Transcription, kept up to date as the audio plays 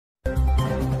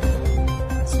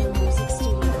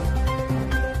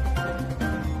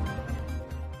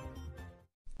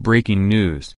Breaking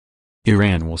news.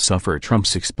 Iran will suffer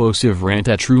Trump's explosive rant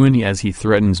at Rouhani as he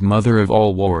threatens mother of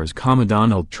all wars.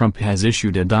 Donald Trump has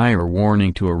issued a dire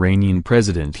warning to Iranian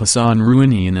President Hassan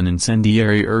Rouhani in an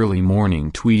incendiary early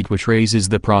morning tweet which raises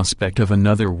the prospect of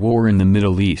another war in the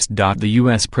Middle East. The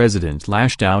U.S. president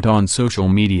lashed out on social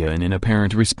media in an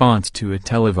apparent response to a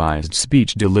televised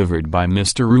speech delivered by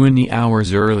Mr. Rouhani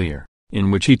hours earlier,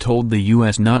 in which he told the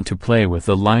U.S. not to play with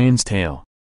the lion's tail.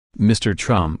 Mr.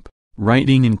 Trump,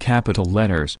 writing in capital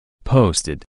letters,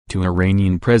 posted, to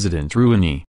Iranian President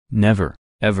Rouhani, "Never,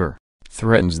 ever,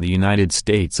 threatens the United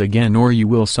States again or you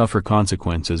will suffer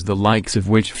consequences the likes of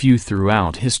which few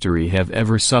throughout history have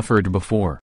ever suffered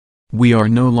before. We are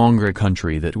no longer a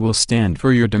country that will stand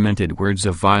for your demented words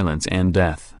of violence and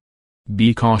death.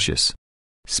 Be cautious."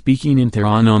 Speaking in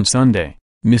Tehran on Sunday,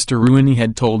 Mr. Rouhani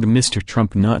had told Mr.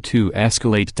 Trump not to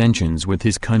escalate tensions with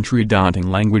his country. In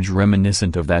language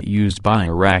reminiscent of that used by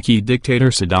Iraqi dictator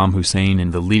Saddam Hussein in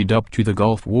the lead-up to the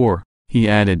Gulf War, he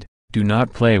added, "Do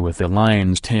not play with the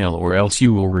lion's tail or else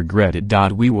you will regret it.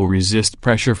 We will resist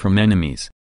pressure from enemies.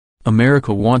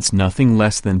 America wants nothing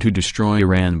less than to destroy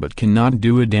Iran but cannot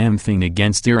do a damn thing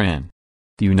against Iran."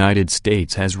 The United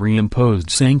States has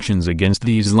reimposed sanctions against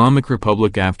the Islamic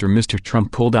Republic after Mr.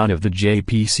 Trump pulled out of the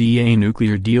JCPOA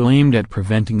nuclear deal aimed at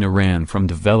preventing Iran from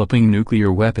developing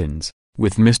nuclear weapons,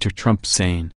 with Mr. Trump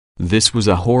saying, "This was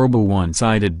a horrible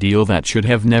one-sided deal that should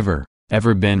have never,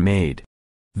 ever been made."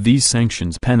 These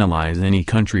sanctions penalize any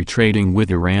country trading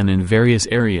with Iran in various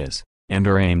areas, and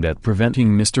are aimed at preventing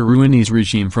Mr. Rouhani's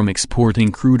regime from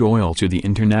exporting crude oil to the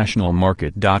international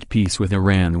market. Peace with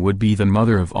Iran would be the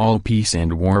mother of all peace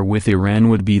and war with Iran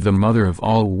would be the mother of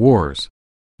all wars.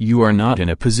 You are not in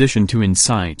a position to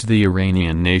incite the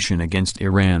Iranian nation against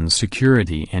Iran's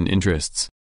security and interests.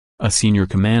 A senior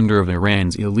commander of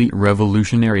Iran's elite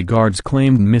Revolutionary Guards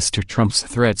claimed Mr. Trump's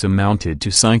threats amounted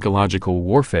to psychological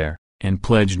warfare, and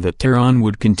pledged that Tehran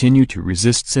would continue to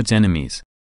resist its enemies.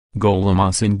 Gholam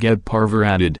Hassan Parver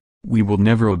added, "We will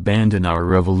never abandon our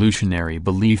revolutionary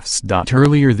beliefs."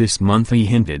 Earlier this month he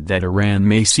hinted that Iran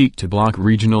may seek to block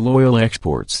regional oil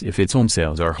exports if its own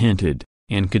sales are hindered,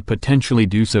 and could potentially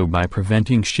do so by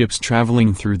preventing ships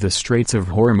traveling through the Straits of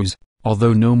Hormuz,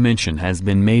 although no mention has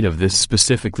been made of this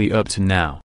specifically up to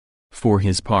now. For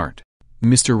his part,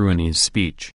 Mr. Rouhani's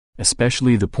speech,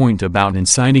 especially the point about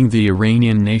inciting the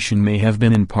Iranian nation, may have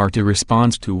been in part a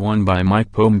response to one by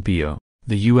Mike Pompeo,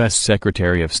 the U.S.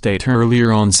 Secretary of State,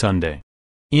 earlier on Sunday.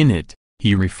 In it,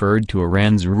 he referred to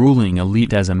Iran's ruling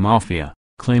elite as a mafia,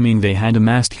 claiming they had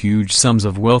amassed huge sums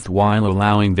of wealth while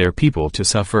allowing their people to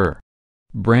suffer.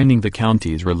 Branding the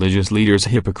country's religious leaders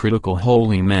hypocritical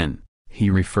holy men, he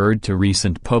referred to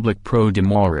recent public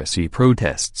pro-democracy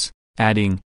protests,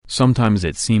 adding, "Sometimes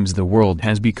it seems the world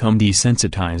has become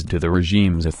desensitized to the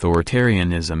regime's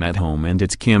authoritarianism at home and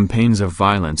its campaigns of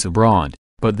violence abroad.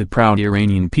 But the proud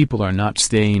Iranian people are not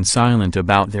staying silent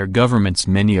about their government's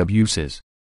many abuses.